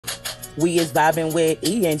We is vibing with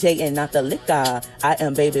E and J and not the liquor. I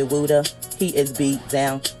am Baby Wooda. He is beat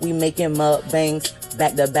down. We making mukbangs,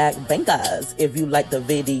 back to back bangers. If you like the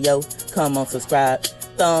video, come on subscribe.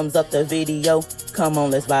 Thumbs up the video. Come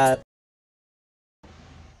on, let's vibe.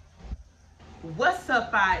 What's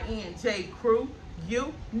up, INJ crew?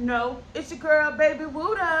 You know it's your girl, Baby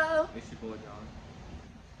Wooda. It's your boy, John.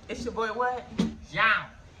 It's your boy what? John.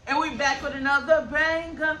 And we back with another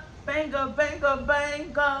banger, banger, banger,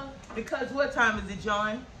 banger. Because what time is it,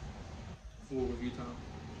 John? Full review time.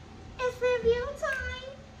 It's review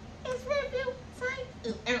time. It's review time.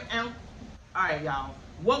 All right, y'all.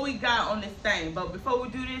 What we got on this thing? But before we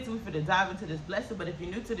do this, we finna dive into this blessing. But if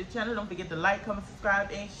you're new to the channel, don't forget to like, comment, subscribe,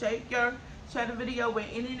 and share the video with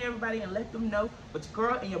any and everybody and let them know what your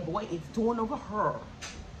girl and your boy is doing over her.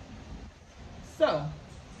 So,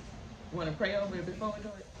 want to pray over it before we do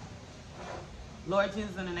it? Lord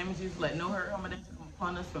Jesus, in the name of Jesus, let no hurt, harm, or danger come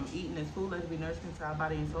upon us from eating this food. Let it be nourished into our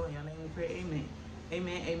body and soul. In your name we pray, amen.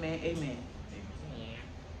 Amen, amen, amen.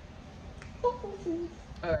 All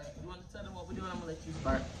right, you want to tell them what we're doing? I'm going to let you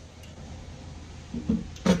start.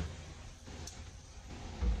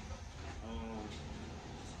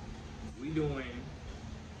 We doing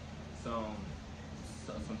some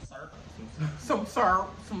syrup. Some syrup.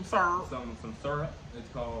 It's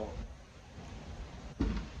called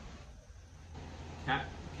Cap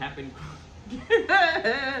and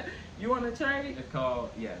You want to trade? It's called,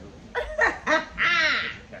 yeah.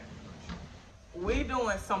 We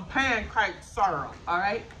doing some pancake syrup, all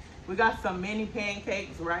right? We got some mini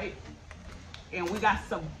pancakes, right? And we got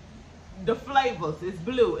the flavors. It's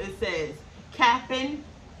blue. It says Cap'n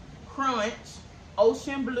Crunch,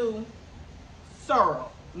 Ocean Blue,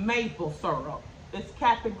 syrup, maple syrup. It's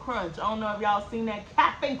Cap'n Crunch. I don't know if y'all seen that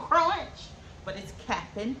Cap'n Crunch, but it's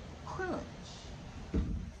Cap'n Crunch.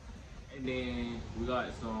 And then we got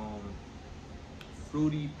some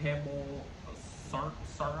Fruity Pebble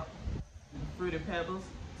syrup. Fruity Pebbles.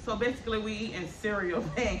 So basically we eating cereal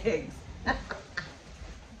pancakes. All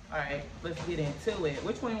right, let's get into it.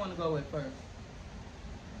 Which one you want to go with first?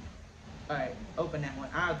 All right, open that one.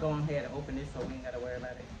 I'll go ahead and open this so we ain't got to worry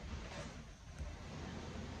about it.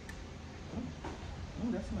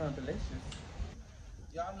 That smells delicious.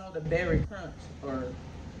 Y'all know the berry crunch, or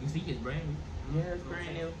You see it's brand new. yeah, it's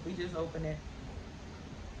brand new. We just opened it.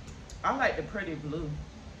 I like the pretty blue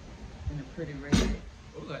and the pretty red.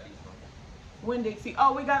 What we got these from? Winn-Dixie.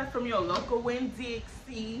 Oh, we got it from your local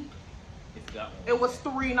Winn-Dixie. It's got one. It was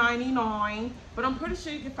 $3.99, but I'm pretty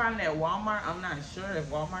sure you can find it at Walmart. I'm not sure if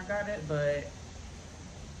Walmart got it, but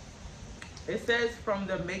it says from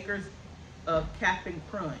the makers of Cap'n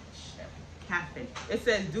Crunch. Cap'n. It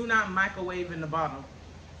says do not microwave in the bottle.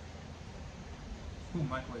 Who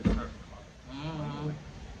microwave syrup?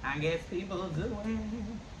 I guess people do.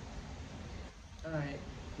 All right,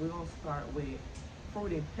 we're gonna start with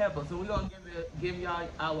Fruity Pebbles, and we're gonna give y'all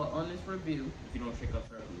our honest review. If you don't shake up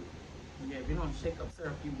syrup, Yeah, if you don't shake up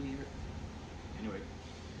syrup, you weird. anyway.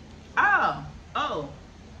 Oh,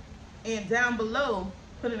 and down below,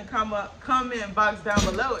 put in the comment box down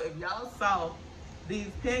below if y'all saw these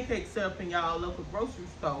pancake syrup in y'all local grocery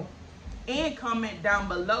store, and comment down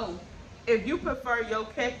below if you prefer your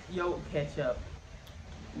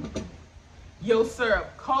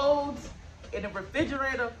syrup cold in the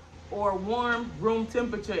refrigerator or warm room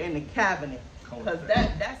temperature in the cabinet, because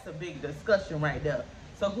that's a big discussion right there.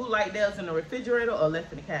 So who like theirs in the refrigerator or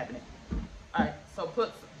left in the cabinet? All right, so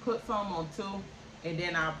put some on two, and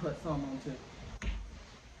then I'll put some on two.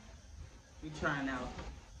 We trying out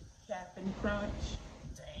Cap'n Crunch.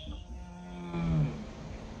 Dang.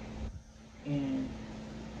 And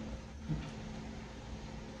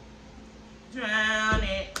drown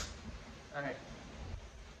it. All right.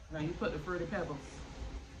 Now you put the Fruity Pebbles.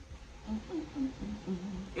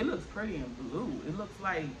 It looks pretty in blue. It looks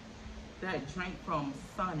like that drink from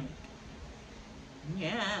Sonic.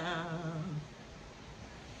 Yeah.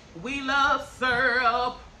 We love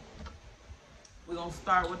syrup. We're gonna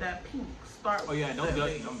start with that pink. Oh yeah, don't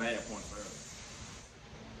judge me. I'm bad at pouring syrup.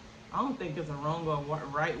 I don't think it's a wrong or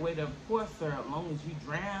right way to pour syrup, as long as you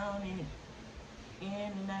drown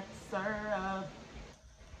in that syrup.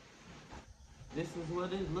 This is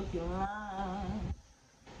what it's looking like.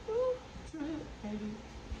 Ooh, drip, baby.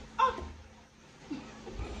 Oh.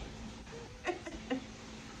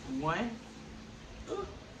 One,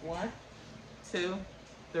 2,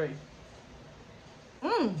 3.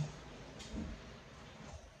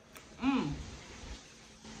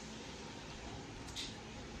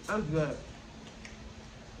 That's good.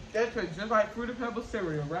 That tastes just like Fruity Pebbles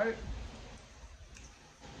cereal, right?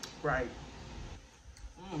 Right.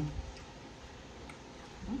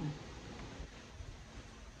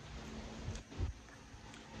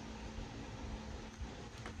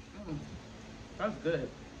 That's good.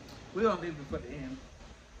 We're gonna leave it for the end.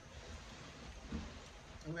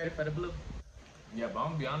 You ready for the blue? Yeah, but I'm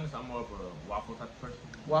gonna be honest, I'm more of a waffle type of person.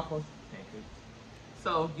 Waffles. Pancakes.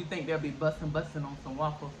 So you think they'll be busting on some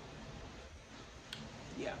waffles?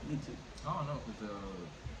 Yeah, me too. I don't know, cause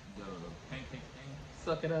the pancake thing.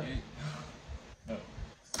 Suck it up. No.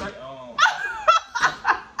 Suck. Oh.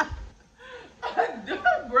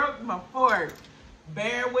 I broke my fork.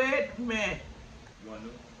 Bear with me. You want to?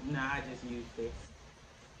 Nah, I just used this.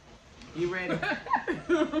 You ready?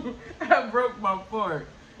 I broke my fork.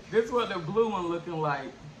 This is what the blue one looking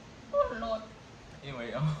like. Oh Lord.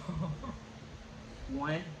 Anyway,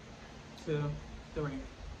 1, 2, 3.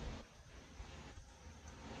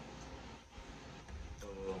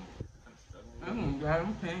 God,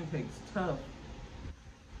 them pancakes tough.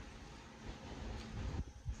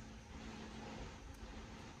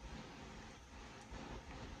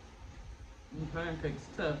 Them pancakes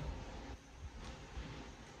tough.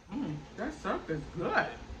 That stuff is good.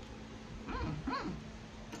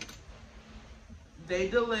 They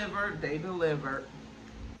delivered. They delivered.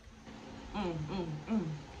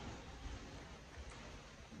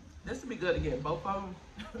 This would be good to get both of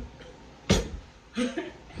them.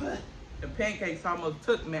 The pancakes almost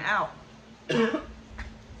took me out.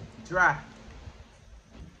 Dry.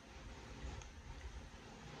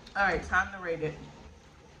 All right, time to rate it.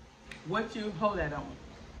 What you hold that on?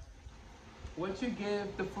 What you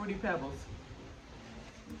give the Fruity Pebbles?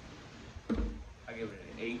 I give it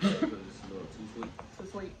an 8 because it's a little too sweet. Too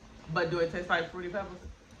sweet. But do it taste like Fruity Pebbles?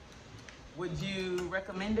 Would you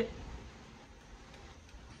recommend it?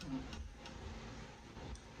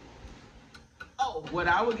 Oh, what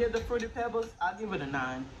I would give the Fruity Pebbles, I'll give it a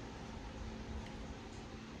 9.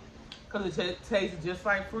 Because it tastes just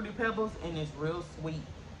like Fruity Pebbles and it's real sweet.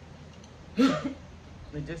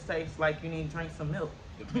 It just tastes like you need to drink some milk.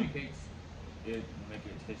 The pancakes, it make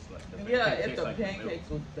it taste like the Yeah, pancakes if taste the like pancakes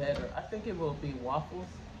was better. I think it will be waffles.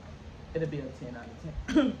 It'll be a 10 out of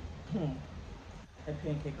 10. That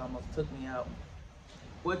pancake almost took me out.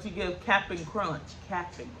 What you give Cap'n Crunch?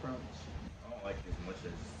 Cap'n Crunch. I don't like it as much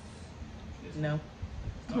as this. No.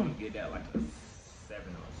 So I'm gonna give that like a 7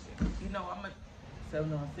 or 6. You know, I'm a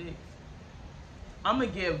 7 or 6. I'm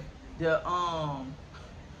gonna give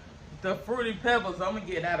the Fruity Pebbles, I'm gonna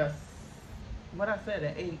get out of what I said,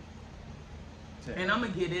 an 8. 10. And I'm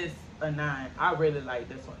gonna give this a 9. I really like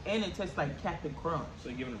this one. And it tastes like Cap'n Crunch. So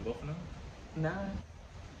you giving them both of them? 9.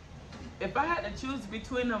 If I had to choose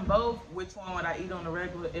between them both, which one would I eat on the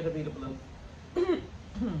regular? It'll be the blue.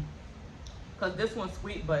 Because this one's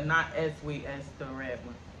sweet, but not as sweet as the red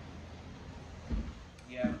one.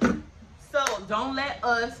 Yeah. So don't let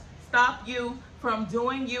us stop you from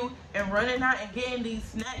doing you and running out and getting these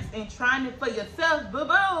snacks and trying it for yourself,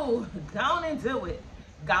 boo-boo. Go on and do it.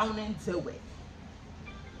 Go on and do it.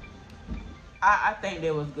 I think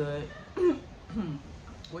they was good.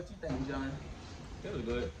 What you think, John? It was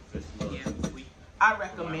good. It's a little too sweet. I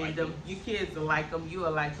recommend them. You kids will like them. You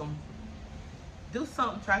will like them. Do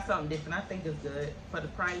something. Try something different. I think it's good. For the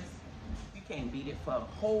price, you can't beat it for a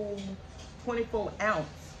whole 24 ounce.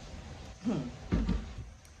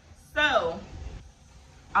 So,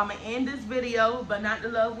 I'm going to end this video, but not the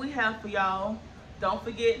love we have for y'all. Don't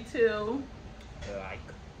forget to Like,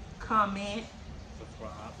 comment,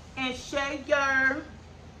 subscribe, and share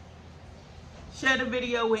the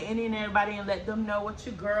video with any and everybody and let them know what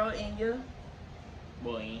your girl and your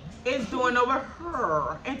boy is doing over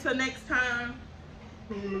her. Until next time.